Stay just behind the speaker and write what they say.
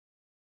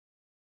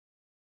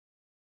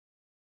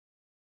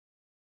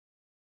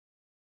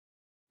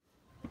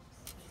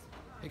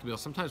Camille,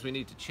 sometimes we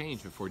need to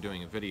change before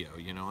doing a video.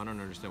 You know, I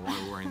don't understand why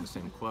we're wearing the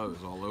same clothes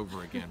all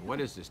over again.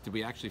 What is this? Did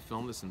we actually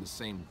film this in the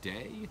same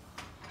day?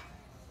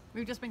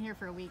 We've just been here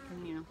for a week,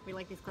 and you know, we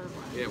like these clothes a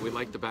lot. Yeah, we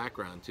like the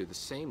background too. The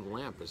same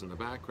lamp is in the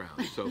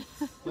background. So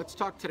let's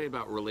talk today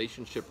about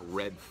relationship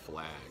red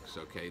flags,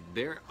 okay?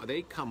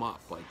 They come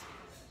up, like,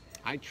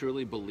 I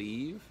truly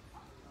believe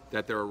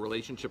that there are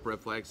relationship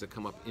red flags that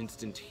come up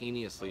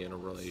instantaneously in a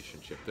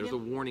relationship. There's a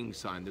warning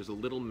sign. There's a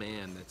little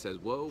man that says,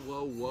 whoa,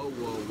 whoa, whoa,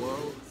 whoa,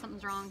 whoa.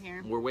 Something's wrong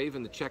here. We're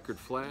waving the checkered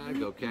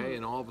flag, okay?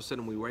 And all of a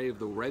sudden we wave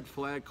the red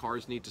flag.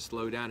 Cars need to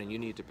slow down and you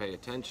need to pay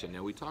attention.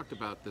 Now, we talked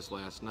about this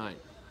last night.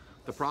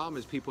 The problem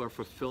is people are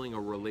fulfilling a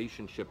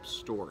relationship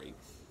story.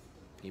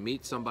 You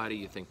meet somebody,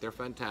 you think they're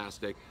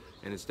fantastic,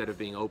 and instead of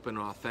being open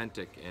and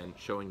authentic and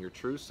showing your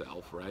true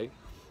self, right?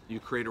 You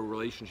create a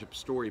relationship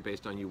story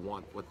based on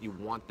what you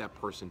want that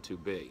person to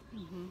be,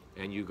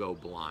 and you go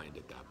blind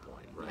at that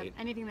point, right? Yep.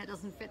 Anything that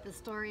doesn't fit the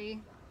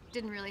story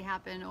didn't really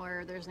happen,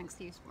 or there's an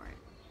excuse for it.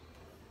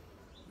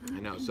 I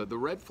know. So the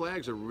red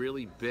flags are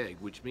really big,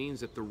 which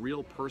means that the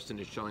real person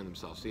is showing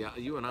themselves. See,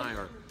 you and I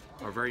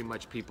are very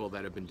much people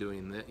that have been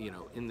doing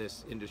in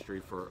this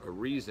industry for a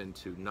reason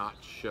to not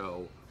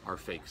show our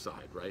fake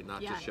side, right?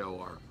 Not to show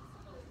our.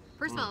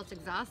 First of all, it's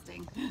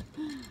exhausting.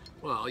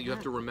 Well, you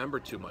have to remember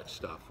too much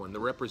stuff. When the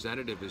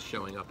representative is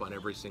showing up on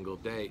every single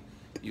day,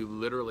 you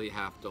literally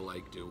have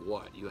to do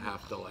what? You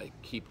have to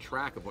keep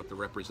track of what the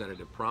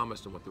representative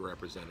promised and what the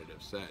representative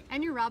said.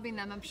 And you're robbing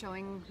them of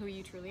showing who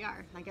you truly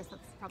are. I guess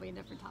that's probably a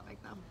different topic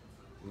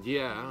though.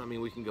 Yeah, I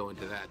mean, we can go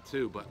into that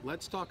too, but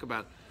let's talk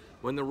about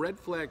when the red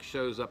flag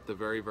shows up the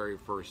very, very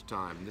first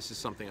time. This is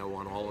something I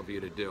want all of you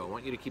to do. I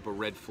want you to keep a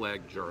red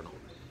flag journal.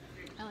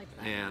 I like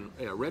that. And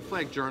a red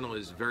flag journal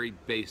is very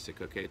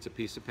basic, okay? It's a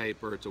piece of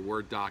paper, it's a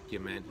Word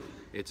document,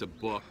 it's a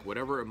book,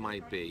 whatever it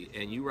might be,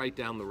 and you write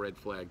down the red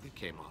flag that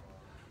came up.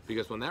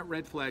 Because when that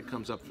red flag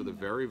comes up for the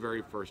very,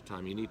 very first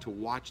time, you need to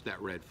watch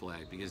that red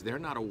flag because they're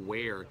not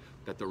aware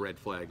that the red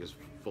flag has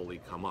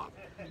fully come up.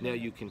 Now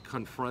you can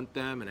confront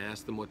them and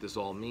ask them what this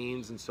all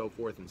means and so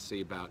forth and see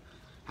about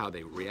how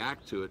they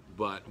react to it,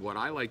 but what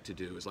I like to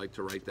do is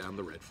to write down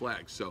the red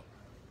flag. So,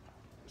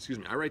 excuse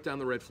me, I write down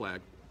the red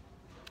flag,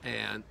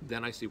 and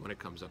then I see when it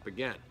comes up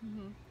again.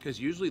 Because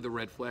usually the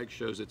red flag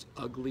shows its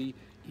ugly,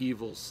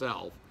 evil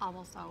self.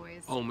 Almost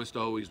always. Almost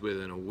always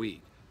within a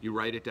week. You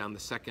write it down the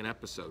second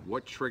episode.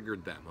 What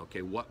triggered them?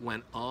 Okay, what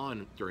went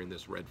on during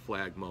this red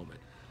flag moment?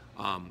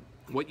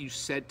 What you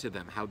said to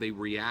them, how they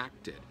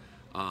reacted,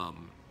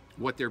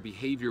 what their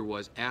behavior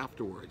was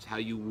afterwards, how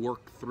you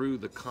worked through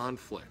the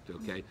conflict,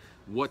 okay?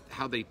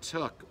 How they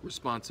took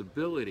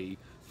responsibility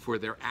for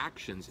their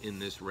actions in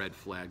this red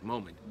flag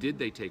moment. Did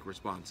they take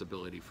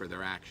responsibility for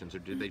their actions, or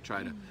did they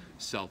try to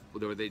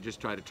or they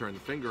just try to turn the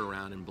finger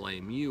around and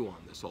blame you on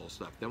this whole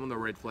stuff? Then when the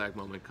red flag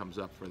moment comes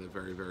up for the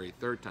very, very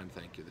third time,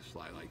 thank you, this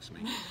fly likes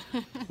me.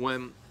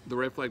 When the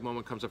red flag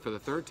moment comes up for the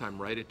third time,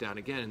 write it down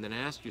again and then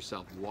ask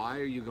yourself, why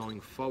are you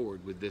going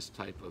forward with this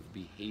type of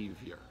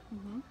behavior?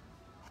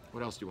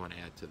 What else do you want to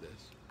add to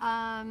this?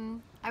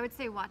 I would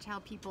say watch how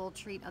people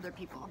treat other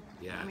people.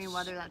 Yes. I mean,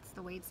 whether that's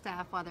the wait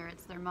staff, whether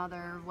it's their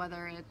mother,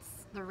 whether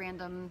it's the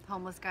random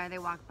homeless guy they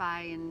walk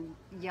by and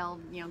yell,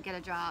 get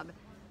a job.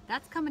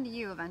 That's coming to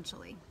you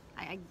eventually.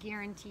 I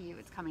guarantee you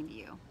it's coming to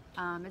you.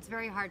 It's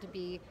very hard to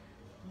be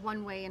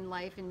one way in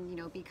life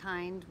and, be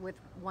kind with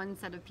one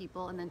set of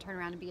people and then turn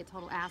around and be a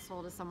total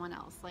asshole to someone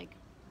else.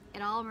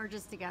 It all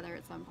merges together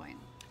at some point.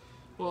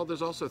 Well,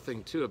 there's also a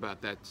thing too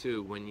about that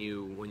too. When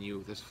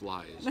you this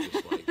fly is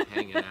just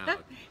hanging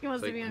out. He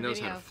wants to be on knows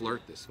video. how to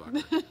flirt, this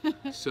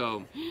fucker.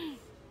 So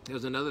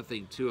there's another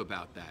thing too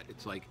about that.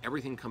 It's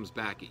everything comes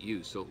back at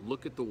you. So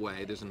look at the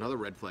way. There's another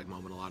red flag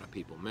moment a lot of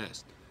people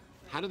missed.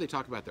 How do they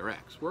talk about their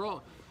ex? We're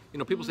all,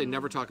 people say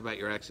never talk about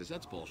your exes.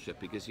 That's bullshit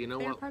because you know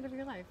what? They're part of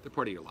your life. They're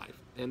part of your life,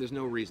 and there's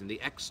no reason.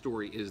 The ex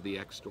story is the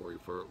ex story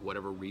for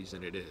whatever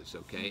reason it is,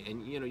 okay?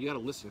 And you got to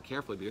listen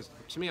carefully because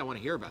to me, I want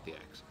to hear about the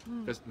ex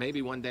because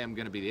maybe one day I'm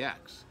going to be the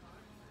ex,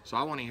 so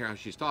I want to hear how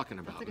she's talking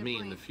about me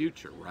in the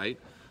future, right?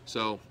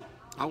 So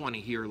I want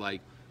to hear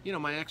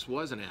my ex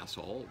was an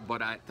asshole,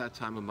 but at that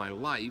time of my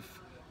life,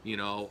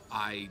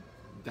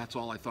 that's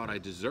all I thought I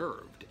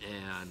deserved,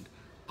 and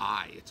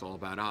it's all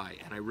about I,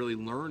 and I really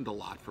learned a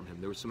lot from him.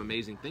 There were some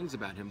amazing things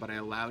about him, but I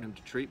allowed him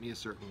to treat me a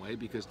certain way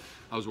because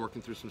I was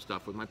working through some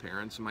stuff with my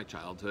parents and my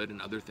childhood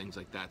and other things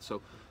like that.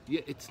 So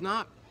yeah,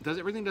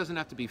 everything doesn't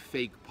have to be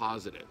fake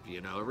positive,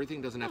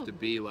 everything doesn't have to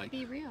be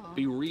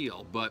be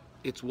real, but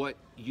it's what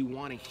you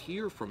want to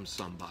hear from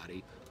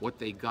somebody, what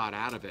they got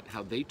out of it,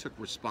 how they took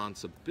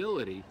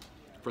responsibility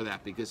for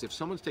that. Because if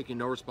someone's taking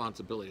no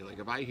responsibility,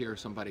 if I hear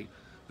somebody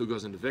who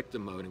goes into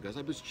victim mode and goes,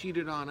 I was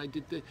cheated on,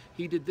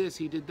 he did this,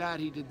 he did that,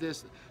 he did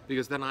this,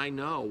 because then I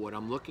know what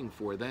I'm looking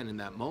for then in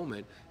that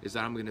moment is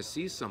that I'm going to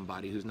see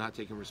somebody who's not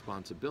taking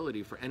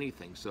responsibility for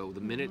anything. So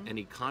the minute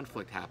any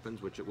conflict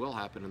happens, which it will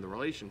happen in the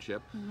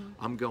relationship,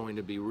 I'm going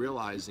to be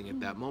realizing at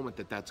that moment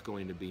that that's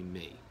going to be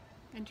me.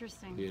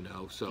 Interesting.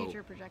 So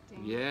future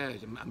projecting. Yeah,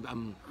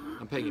 I'm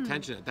paying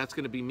attention. That's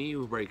going to be me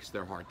who breaks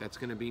their heart. That's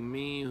going to be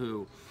me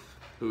who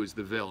who's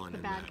the villain. The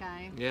in bad that.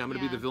 guy. Yeah, I'm going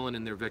to be the villain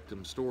in their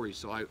victim story.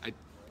 So I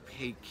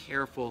pay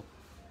careful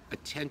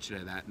attention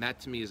to that. And that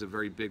to me is a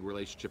very big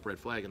relationship red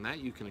flag. And that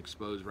you can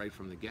expose right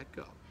from the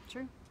get-go.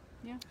 True.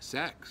 Yeah.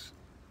 Sex.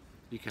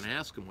 You can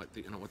ask them what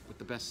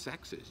the best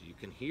sex is. You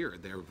can hear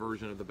their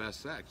version of the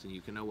best sex, and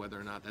you can know whether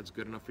or not that's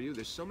good enough for you.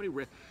 There's so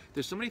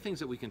many things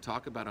that we can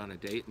talk about on a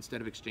date instead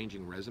of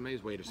exchanging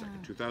resumes. Wait a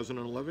second,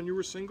 2011 you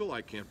were single?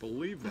 I can't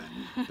believe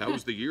that. That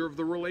was the year of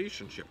the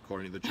relationship,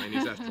 according to the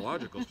Chinese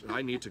astrologicals.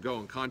 I need to go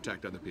and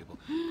contact other people.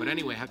 But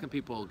anyway, how can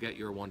people get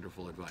your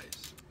wonderful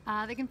advice?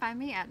 They can find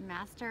me at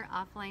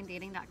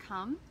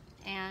masterofflinedating.com.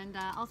 And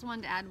also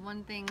wanted to add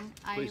one thing.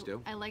 Please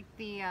do. I like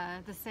the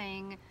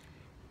saying,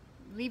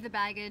 leave the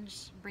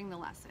baggage, bring the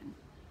lesson.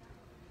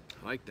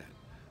 I like that.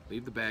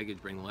 Leave the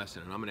baggage, bring the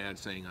lesson. And I'm going to add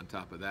saying on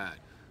top of that,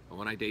 but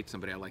when I date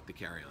somebody, I like to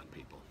carry on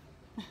people.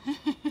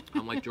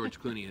 I'm like George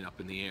Clooney and up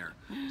in the air.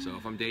 So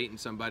if I'm dating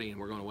somebody and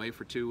we're going away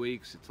for 2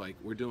 weeks, it's like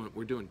we're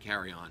doing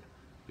carry on,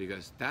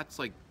 because that's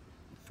like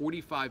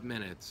 45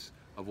 minutes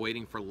of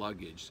waiting for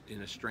luggage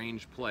in a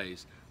strange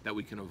place that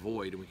we can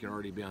avoid, and we can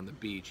already be on the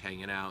beach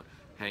hanging out,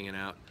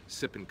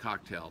 sipping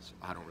cocktails.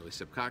 I don't really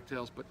sip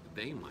cocktails, but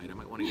they might. I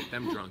might want to get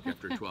them drunk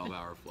after a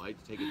 12-hour flight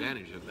to take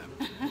advantage of them.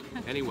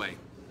 Anyway,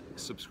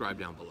 subscribe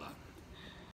down below.